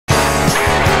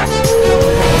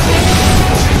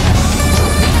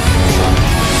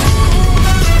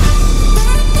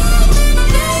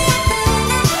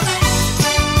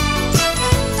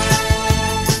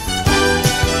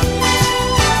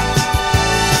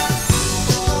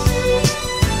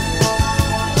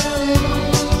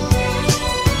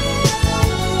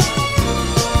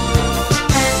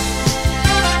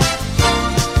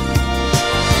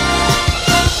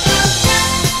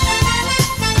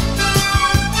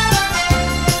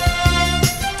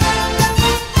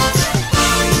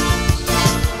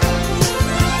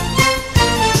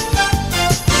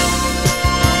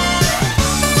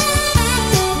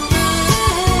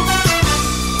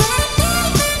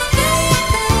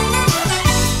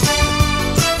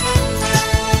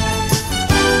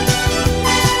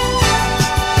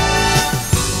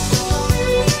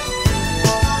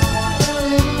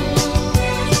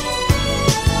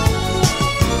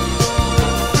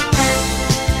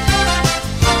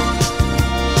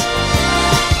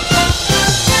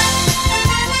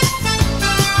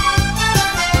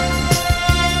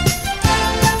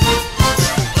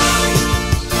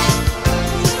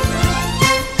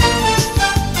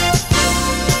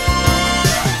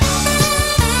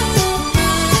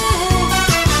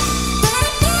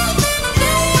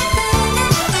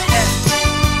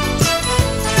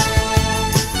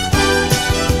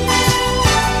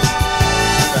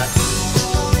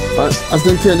I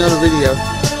sent you another video.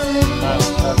 Oh,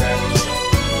 okay.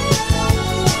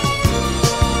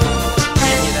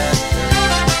 Give me that.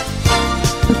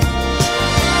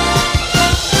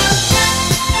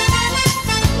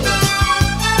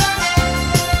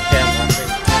 Damn,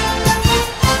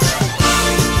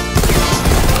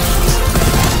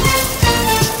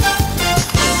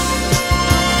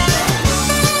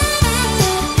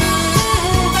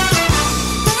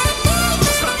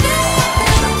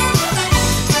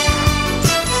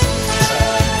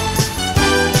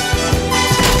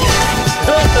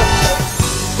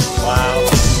 wow.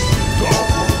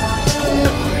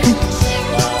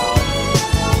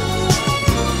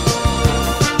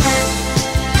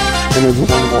 And there's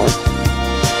one more.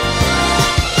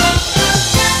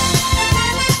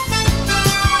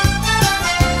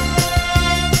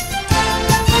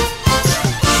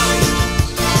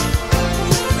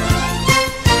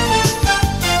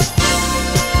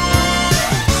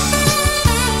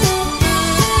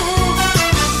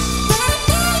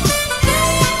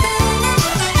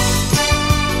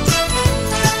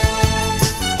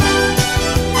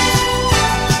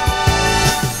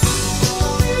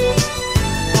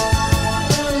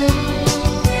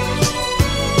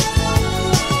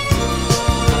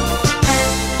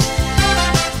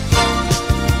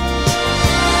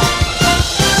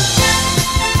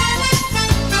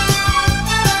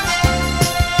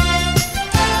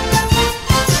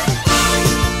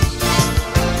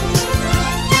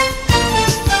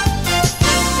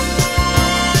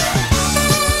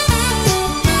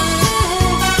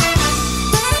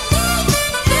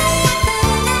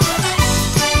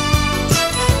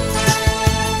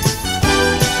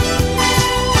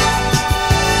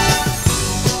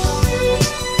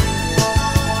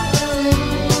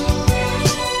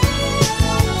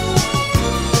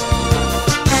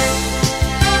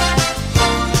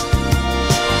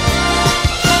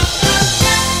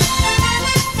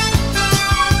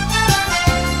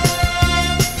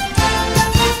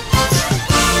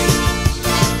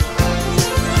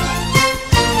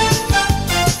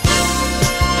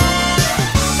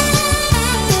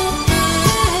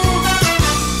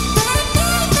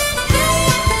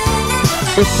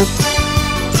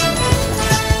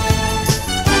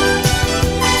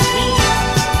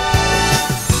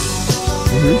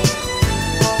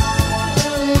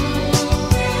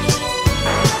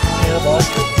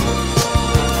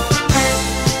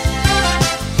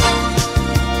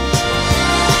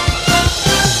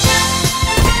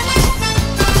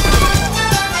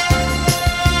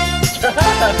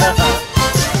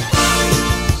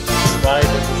 Right,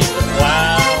 just keep it.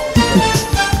 Wow.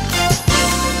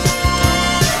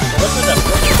 Look at that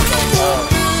person. Oh.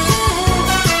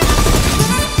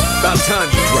 About time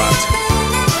you dropped.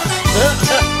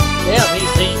 Damn, he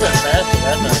went faster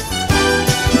that time.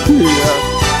 Yeah.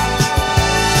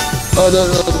 Oh, those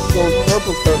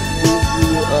purple stuff gives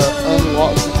you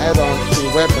unlock add-ons to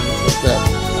weapons and stuff.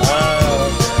 Oh,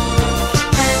 okay.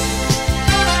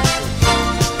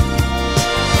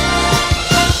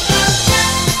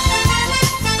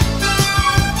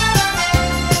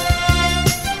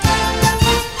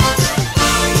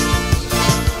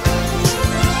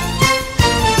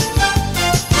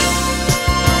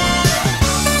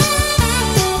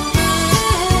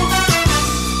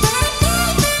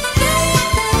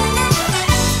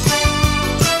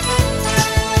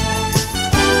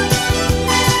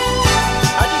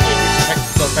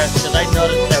 Because I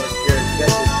noticed that was your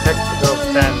text to go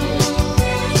faster.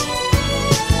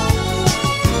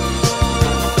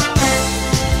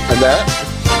 And that?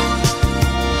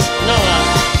 No,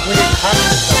 when you're talking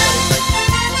to somebody,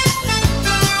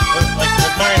 like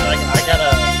with mine, like I gotta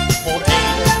hold A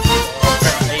or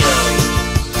press A. Yeah.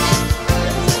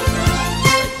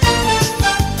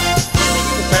 Like,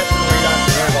 you can press it where you don't have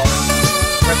to worry about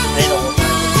pressing A the whole time.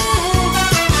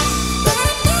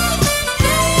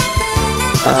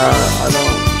 I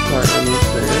don't quite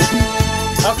understand.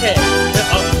 Okay,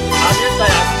 on your side,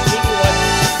 I can see what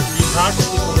you talk to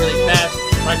people really fast.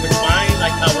 Like with mine,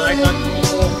 like when I talk to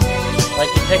people, like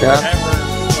it takes forever.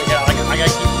 Like I gotta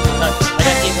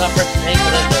keep on pressing A for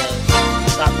them to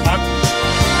stop talking.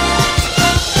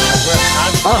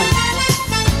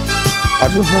 I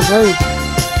just press A.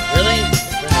 Really?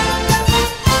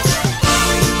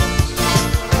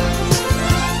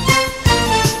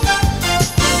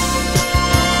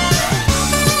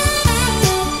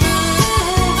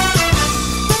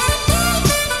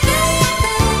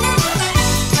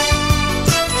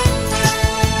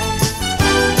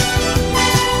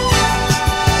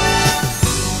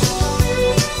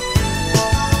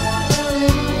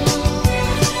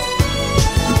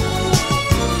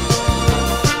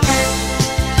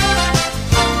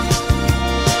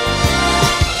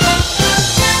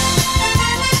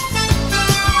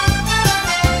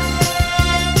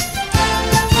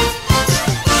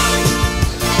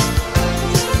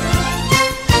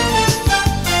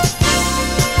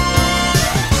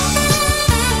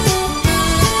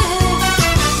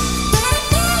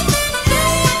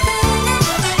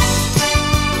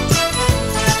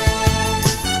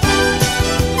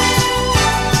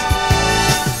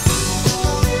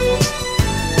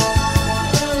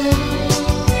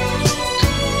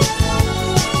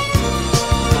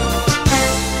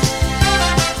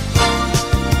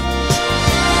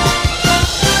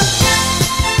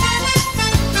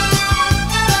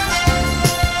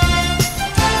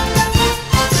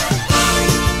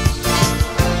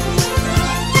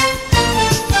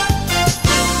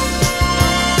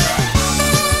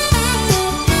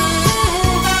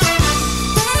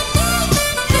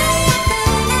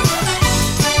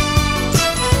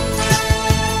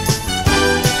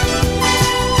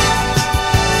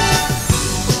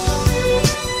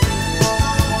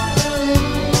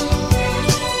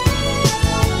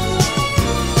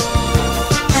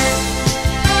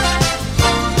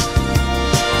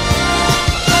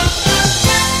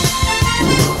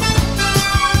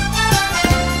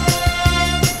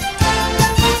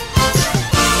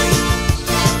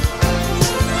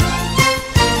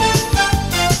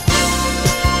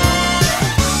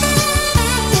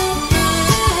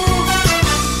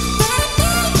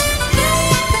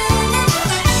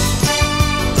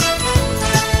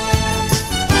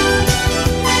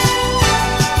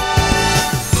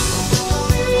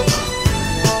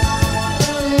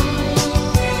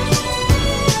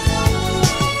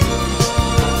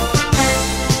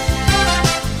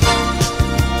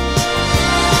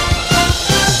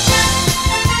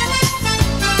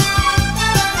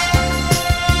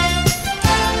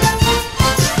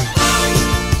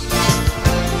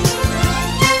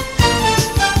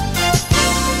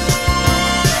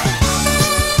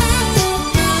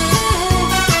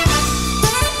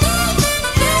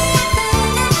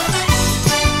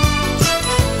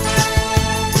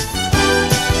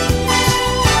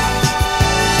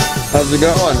 How's it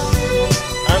going?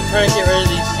 I'm trying to get rid of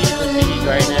these seeds and bees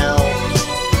right now.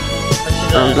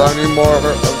 Got any more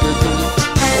visions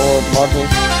or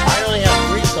modules? I only have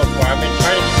 3 so far. I've been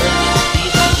trying to get rid of these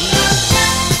seeds and bees.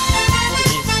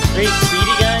 These 3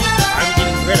 speedy guys, I'm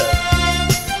getting rid of.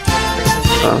 Freaking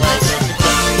getting like, they pick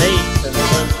up space and they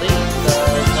wouldn't leave. So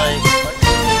it's like,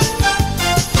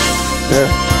 yeah.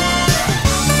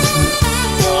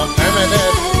 So I'm trying my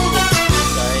best.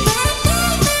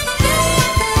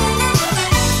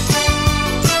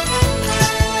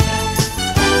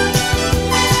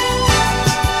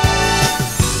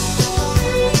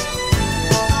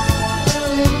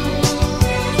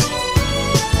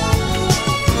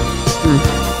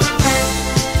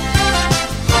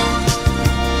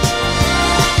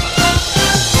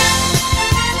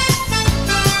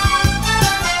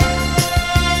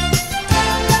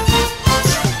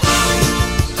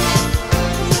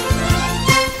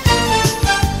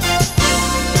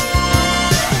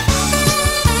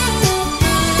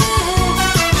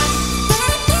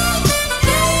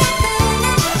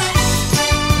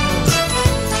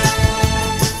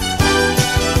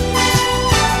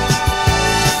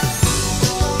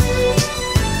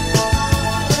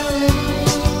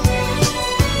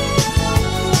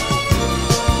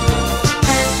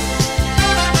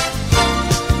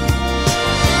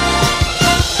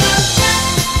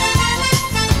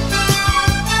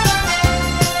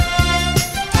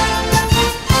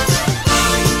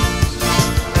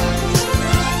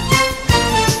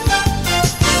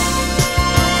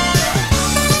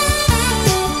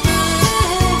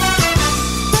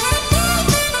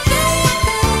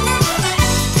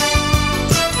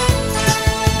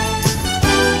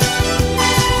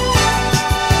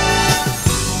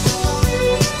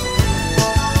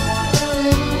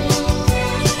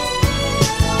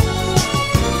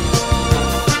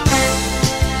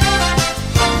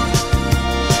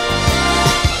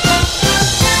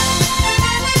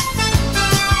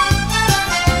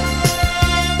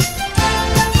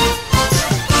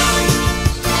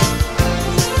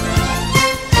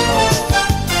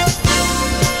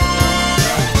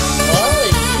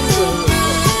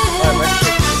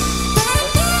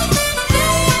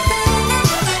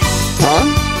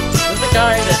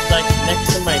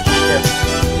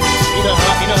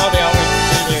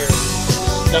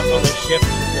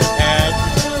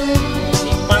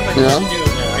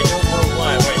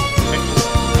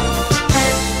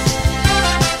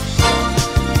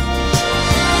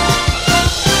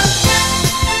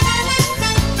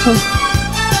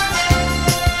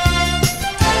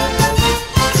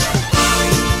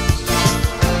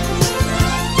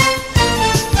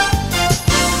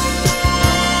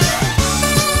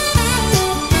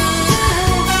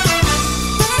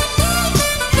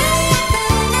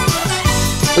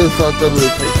 It's not that really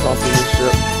takes off in this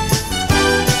ship.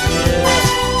 Yeah.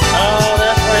 Oh,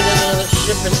 that's why there's another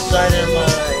ship inside of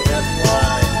mine. That's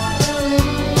why.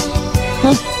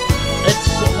 Huh. It's,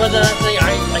 but then I think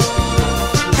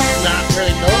it's not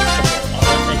really noticeable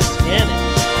unless I scan it.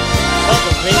 But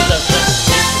the wings of destination.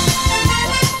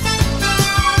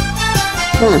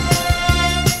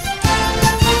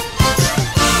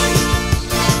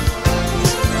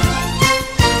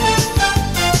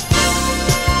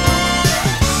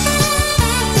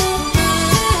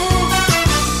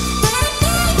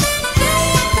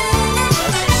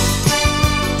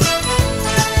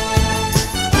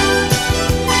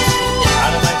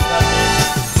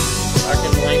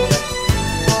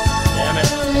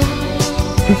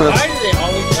 Why do they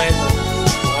always land on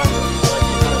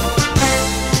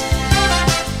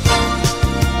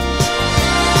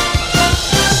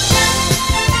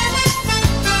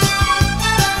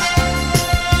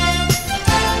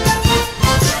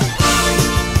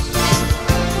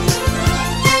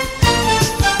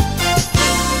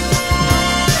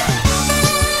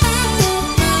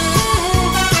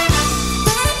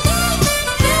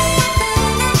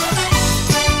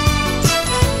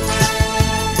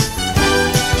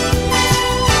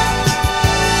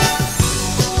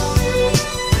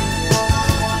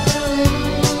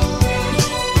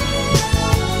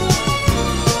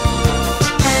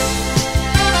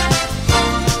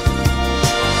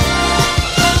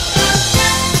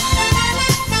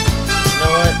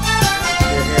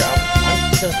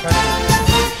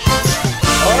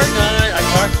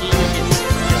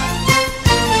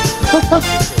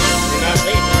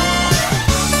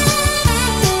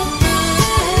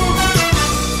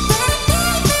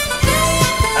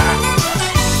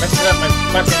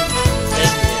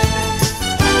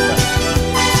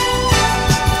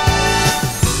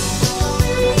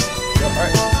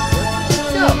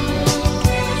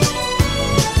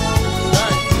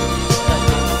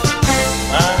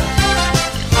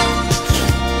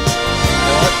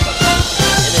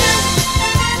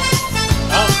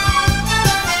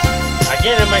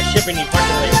skipping the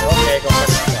parking lane. Okay, go park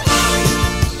yourself.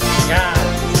 God.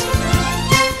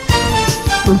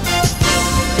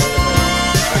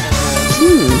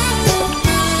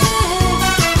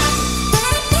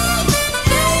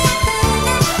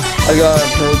 I got a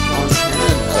Proton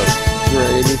cannon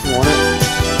upgrade if you want it.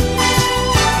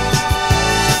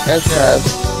 That's fast.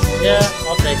 Yeah,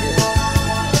 I'll take it.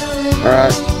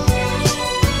 Alright.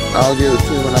 I'll give it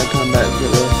to you when I come back to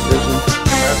the station.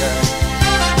 Okay.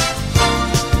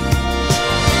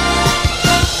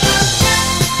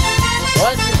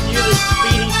 What is you, the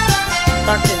speedy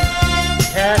fucking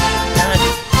cat? God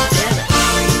damn it.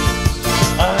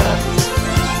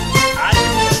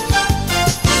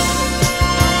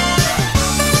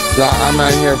 I'm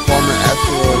out here farming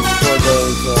asteroids for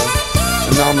those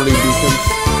anomaly beacons.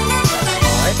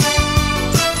 Alright.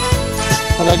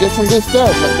 And I get some good stuff,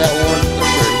 like that one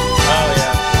upgrade. Oh,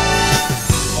 yeah.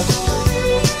 That's good.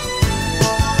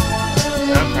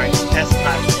 I'm trying to test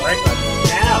my work on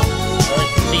now. Going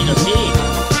to see the feed.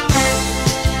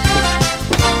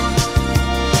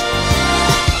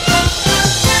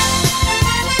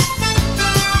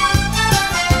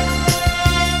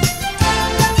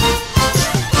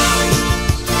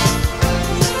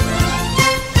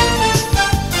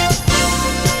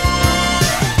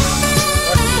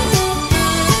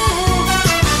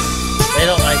 They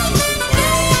don't like me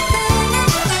anymore.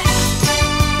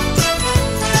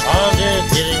 All I'm doing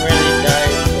is getting rid of these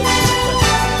guys.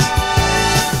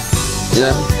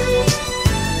 Yeah.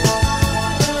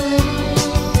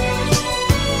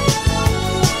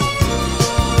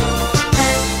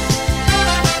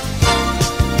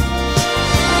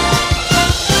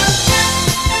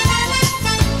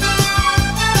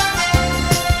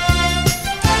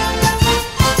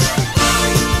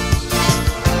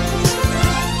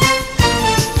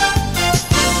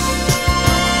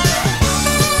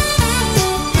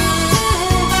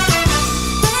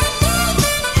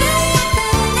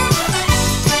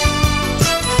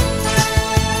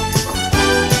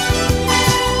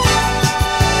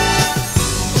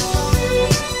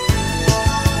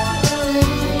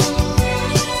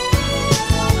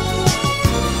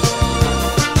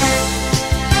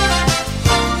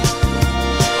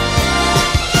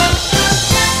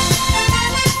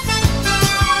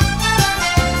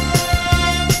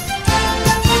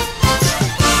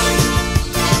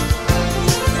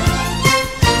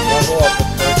 Level up the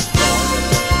first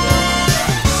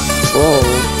Whoa.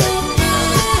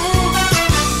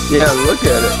 Yeah, look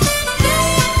at it.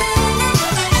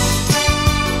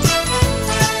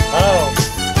 Oh,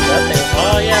 that thing.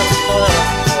 Oh, yeah, we saw that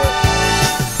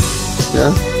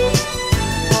Yeah.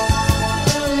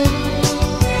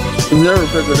 You've never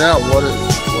figured out what it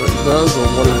does or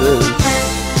what it is.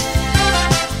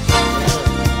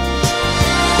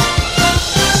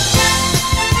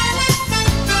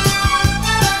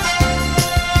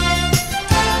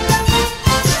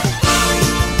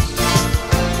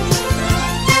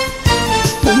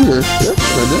 Maybe a ship,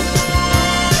 isn't it?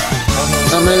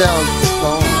 I mean, that was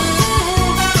phone.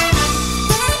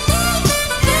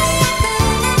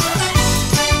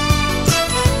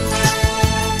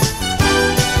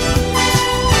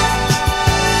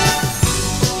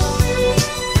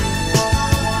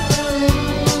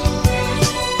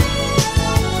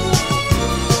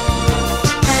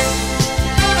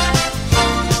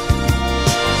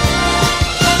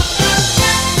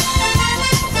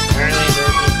 Apparently,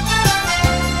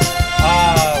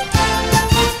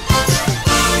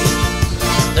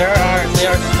 they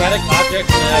are static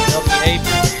objects that have no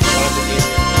behavior. You respond to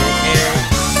either behavior,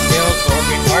 skills, or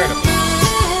being part of it.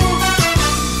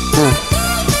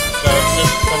 So it's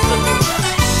just something that's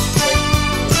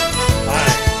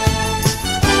fine.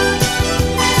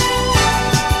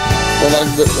 Well,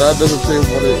 that doesn't say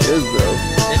what it is, though.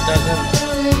 It doesn't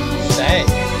say.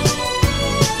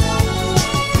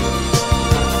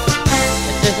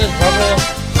 It just says rubble of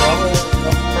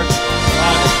first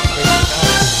spot is pretty common.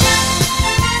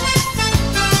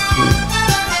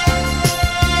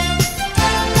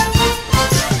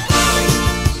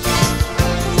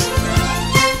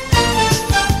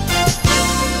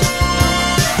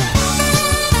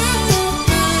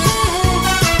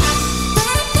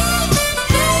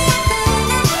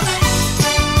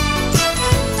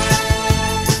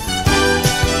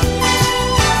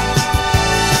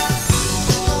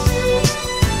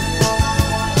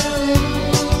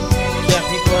 Yeah,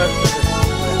 people have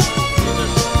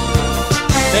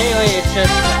mainly it's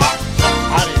just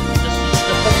audit.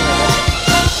 Just something like that.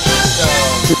 So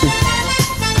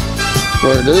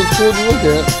But it is cool to look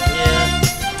at. yeah.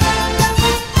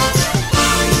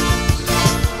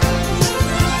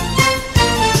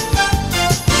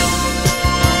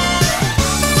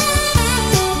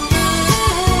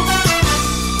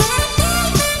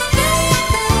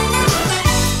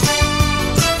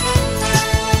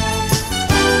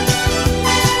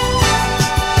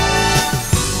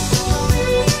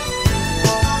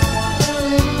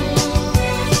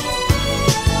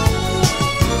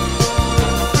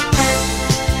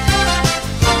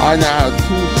 I now have 2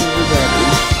 fever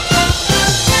batteries.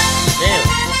 Damn.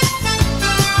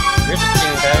 You're just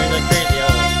getting batteries like crazy,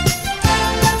 huh?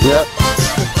 Yep.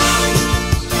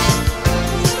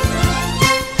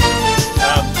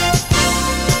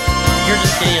 You're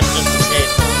just getting them just in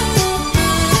case, huh?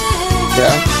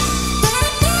 Yeah.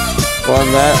 Well,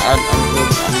 I'm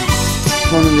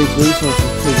turning these resources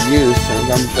to use, and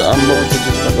I'm mostly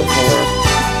just looking for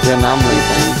the anomaly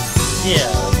things.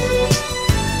 Yeah.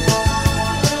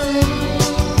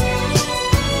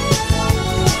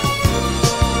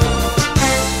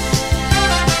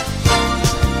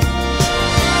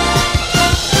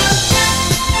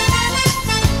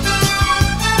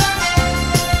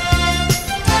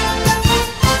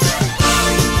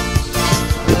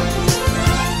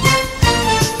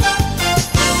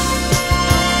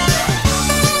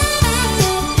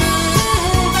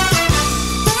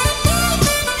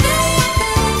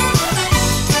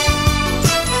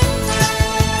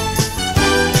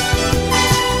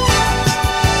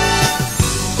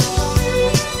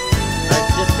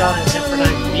 Got a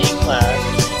different B class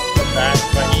of that,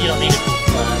 but you don't need a B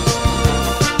class.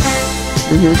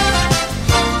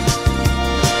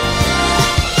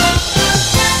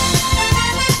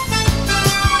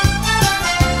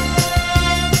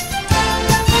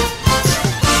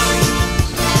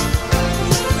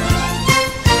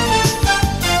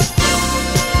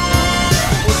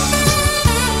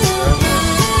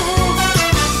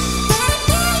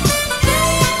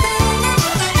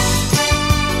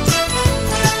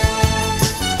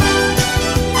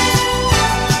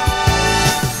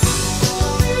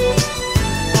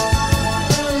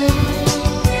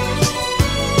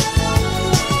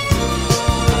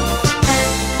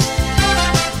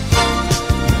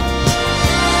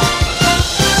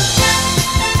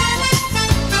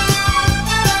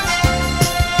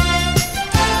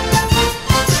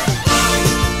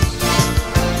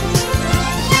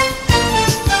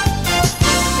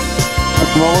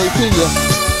 I'm only to you.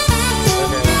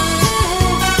 Okay.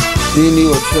 Do you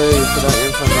need a trade for that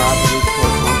infinite for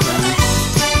companies?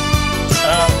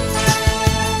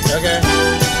 Okay.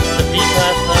 The B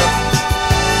class stuff.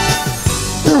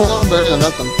 A little better than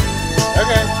nothing.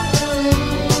 Okay.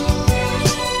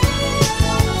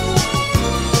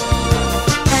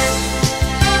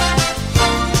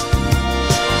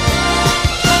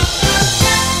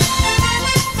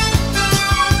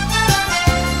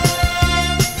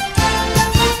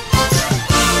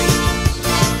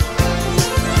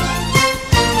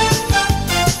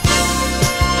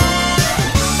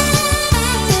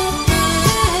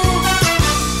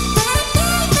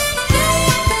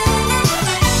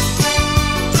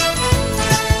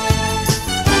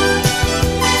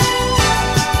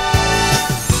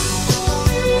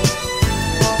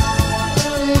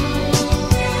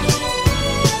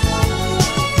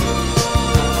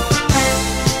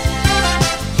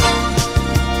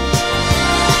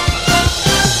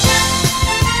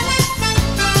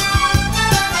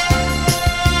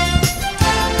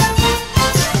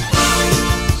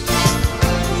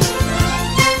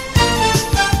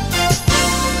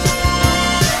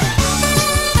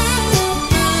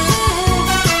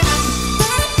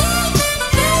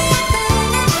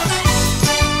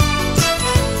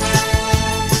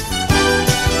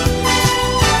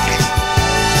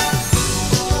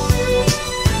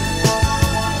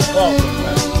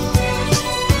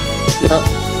 Yep.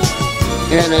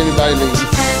 And anybody leaves.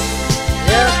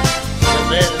 Yeah.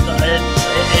 It's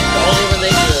only when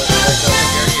they do it. Like, oh,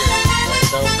 you're here. I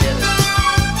don't get it.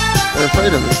 They're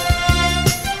afraid of it.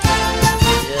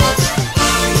 Yeah.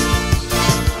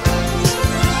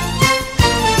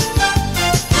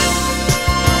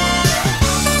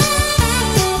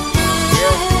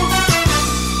 Yeah.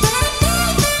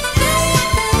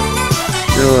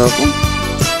 You're welcome.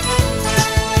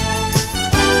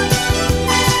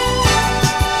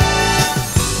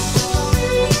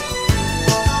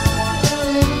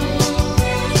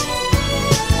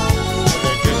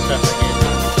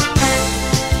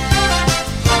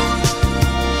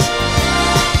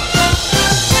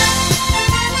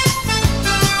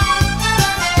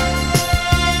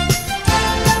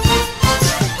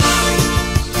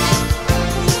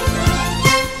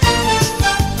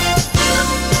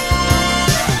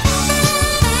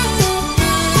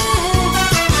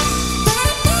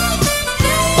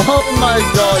 Oh my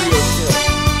god, you're sick.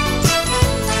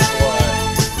 What?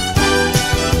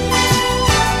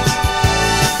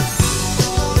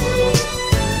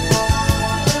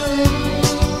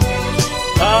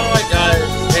 Oh my god,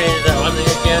 hey, that one thing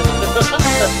again.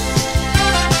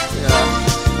 Yeah.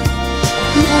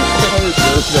 People hate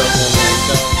this stuff, man.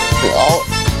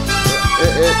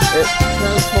 It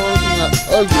transforms into that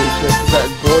ugly shit to that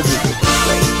gorgeous looking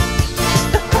shit.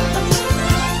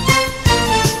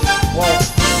 Well,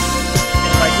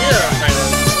 if I did, I'm kind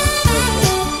of.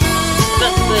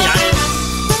 That's the thing.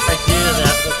 If I did, I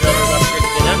have to go through other upgrades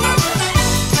to get them out.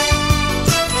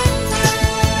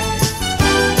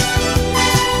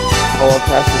 Oh, what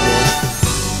class is yours?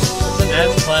 It's an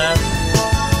S class.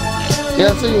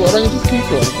 Yeah, so why don't you just keep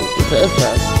it? It's an S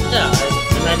class. Yeah,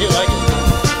 and I do like it.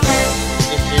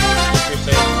 If you're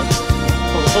saying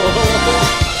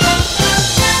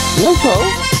Yeah, so.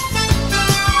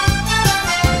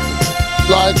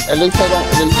 Like, at least I don't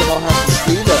have to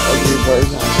see that ugly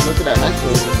version. I can look at that next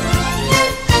version.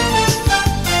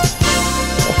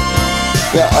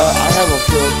 Yeah, I have a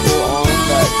filter on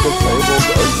that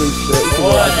disables ugly shit. So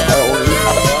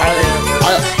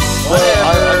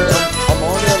I'm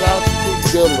only allowed to see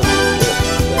good looking shit.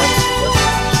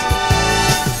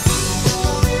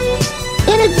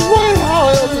 And it's weird how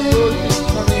else is yours can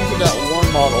turn into that one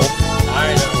model.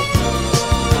 I know.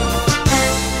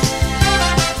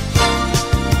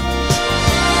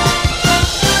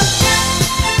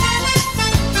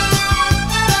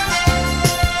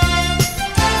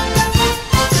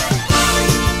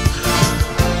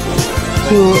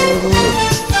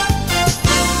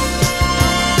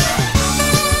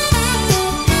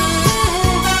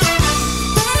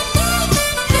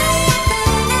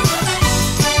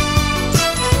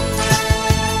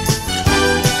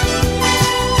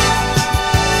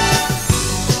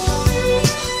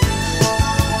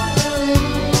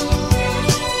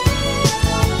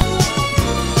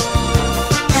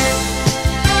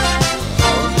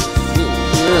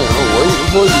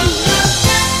 For you.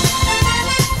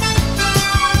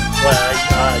 Well,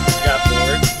 you got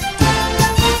bored.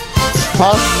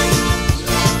 Huh?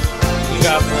 You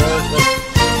got bored with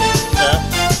stuff.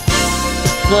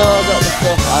 No, I got the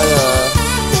stuff. I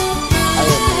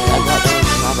got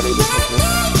those nominated pictures.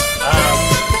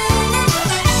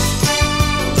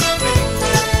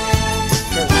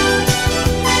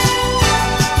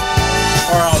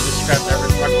 Or I'll just scrap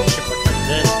every fucking ship that comes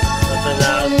in. But then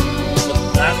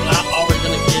that's not always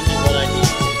gonna give me what I need.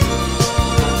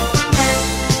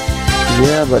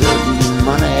 Yeah, but it'll give you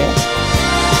money.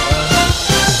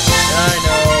 I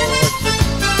know, it's just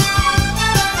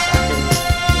fucking...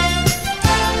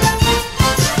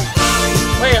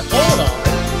 Wait, hold on.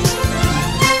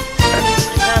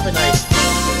 I have an idea.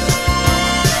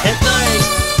 Can't I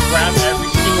grab every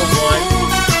single one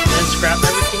and scrap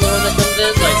every single one that comes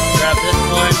in? Like, grab this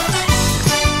one,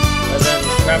 and then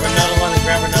grab another one, and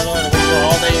grab another one, and wait for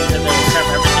all day, and then grab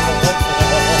every single one?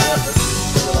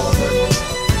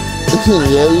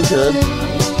 Yeah, you could.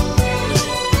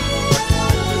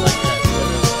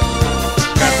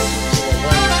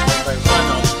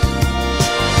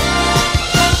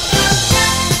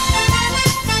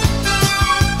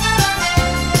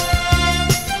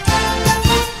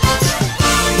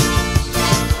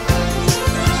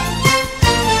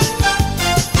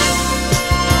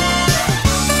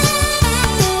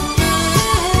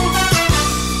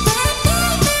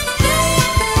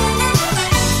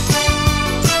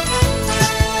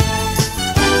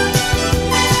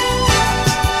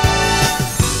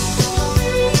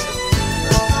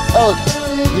 Oh,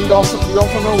 do you also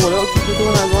know what else you can do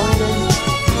in that running game?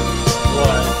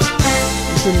 What?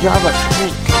 You can drive a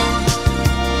tank.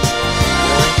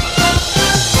 Really?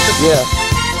 Yeah.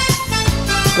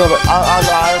 So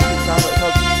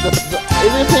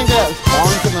anything that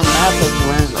spawns in the map is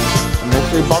random. The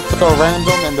mystery boxes are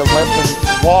random, and the weapon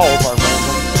walls are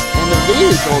random, and the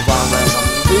vehicles are random.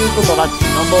 The vehicles are like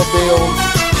snowmobiles.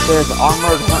 There's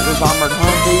armored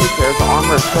Humvees. There's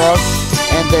armored trucks,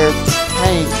 and there's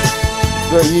tanks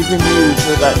that you can use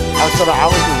for that. I was just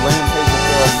rampaging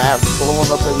through a map,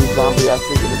 blowing up every zombie I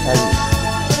see in the tank.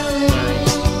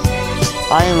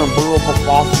 I am a blew up a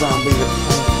boss zombie with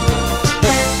tank.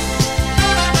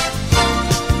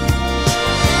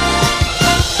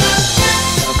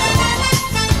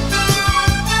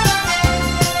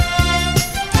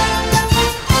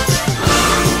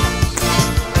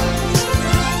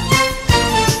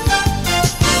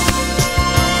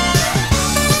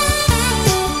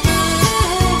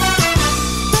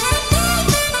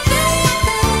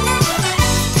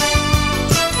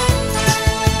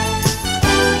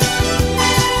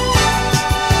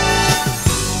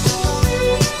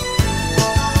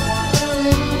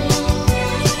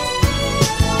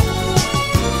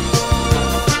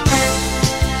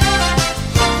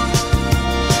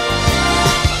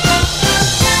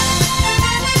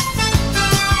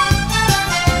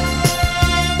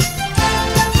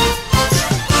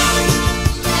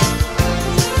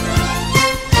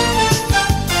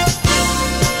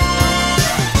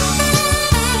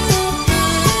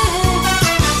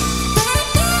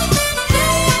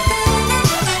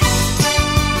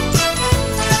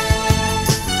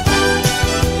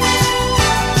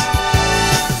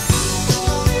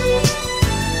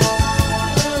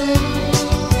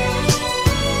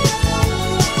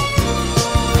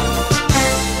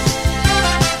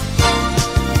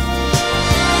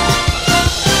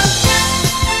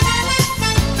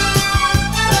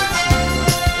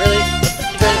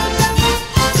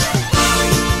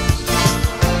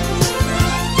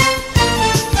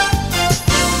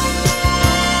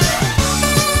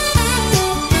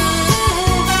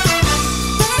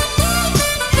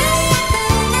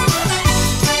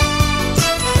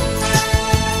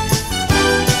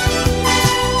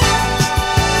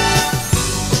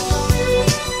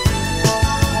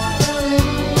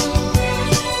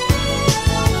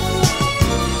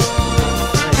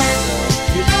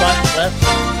 spots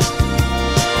left.